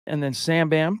And then Sam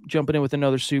Bam jumping in with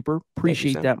another super.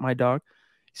 Appreciate Sam. that, my dog.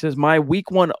 He says, my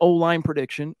week 1 O-line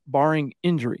prediction, barring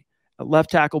injury. Left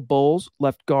tackle, Bowles.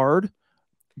 Left guard,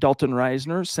 Dalton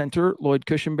Reisner. Center, Lloyd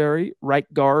Cushenberry.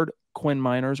 Right guard, Quinn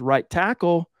Miners. Right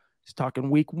tackle, he's talking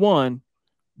week 1,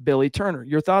 Billy Turner.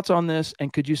 Your thoughts on this?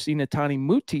 And could you see Netani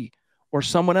Muti or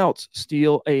someone else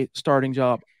steal a starting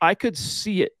job? I could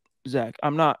see it, Zach.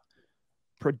 I'm not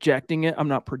projecting it. I'm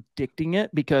not predicting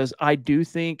it, because I do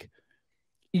think,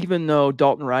 even though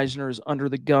Dalton Reisner is under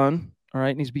the gun, all right,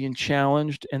 and he's being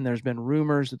challenged, and there's been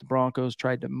rumors that the Broncos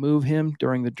tried to move him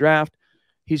during the draft,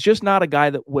 he's just not a guy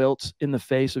that wilts in the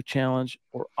face of challenge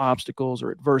or obstacles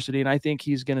or adversity, and I think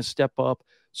he's going to step up.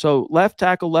 So left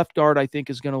tackle, left guard, I think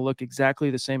is going to look exactly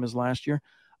the same as last year.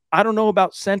 I don't know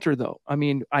about center, though. I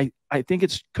mean, I think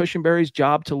it's Cushenberry's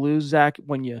job to lose, Zach,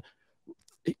 when you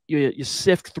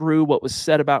sift through what was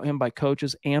said about him by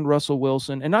coaches and Russell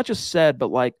Wilson, and not just said,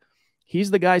 but like,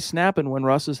 he's the guy snapping when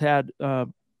Russ has had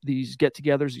these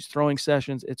get-togethers, these throwing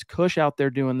sessions. It's Cush out there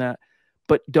doing that.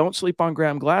 But don't sleep on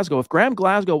Graham Glasgow. If Graham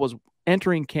Glasgow was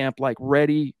entering camp like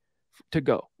ready to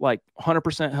go, like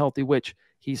 100% healthy, which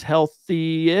he's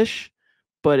healthy-ish,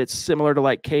 but it's similar to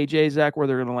like KJ, Zach, where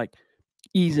they're going to like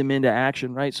ease him into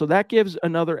action, right? So that gives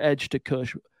another edge to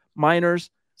Cush. Miners,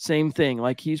 same thing.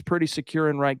 Like, he's pretty secure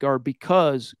in right guard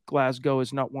because Glasgow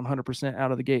is not 100%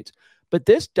 out of the gates. But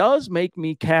this does make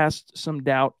me cast some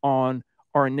doubt on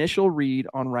our initial read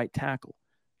on right tackle,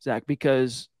 Zach,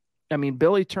 because, I mean,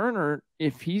 Billy Turner,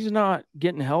 if he's not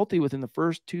getting healthy within the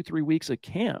first 2-3 weeks of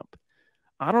camp,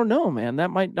 I don't know, man.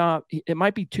 It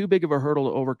might be too big of a hurdle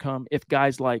to overcome if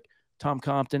guys like Tom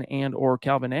Compton and or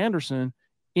Calvin Anderson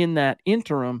in that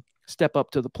interim step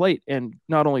up to the plate and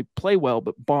not only play well,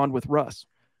 but bond with Russ.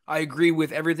 I agree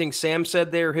with everything Sam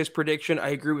said there, his prediction. I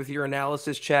agree with your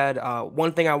analysis, Chad.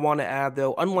 One thing I want to add,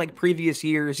 though, unlike previous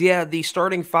years, the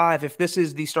starting five, if this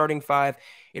is the starting five,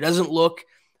 it doesn't look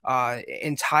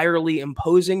entirely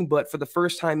imposing, but for the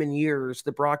first time in years,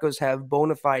 the Broncos have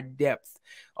bona fide depth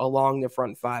along the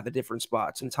front five at different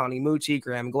spots. And Tani Muti,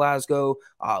 Graham Glasgow,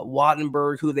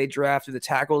 Wattenberg, who they drafted, the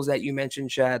tackles that you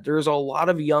mentioned, Chad. There's a lot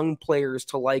of young players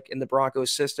to like in the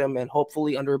Broncos system, and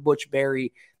hopefully under Butch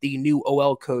Barry, the new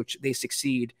OL coach, they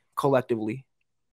succeed collectively.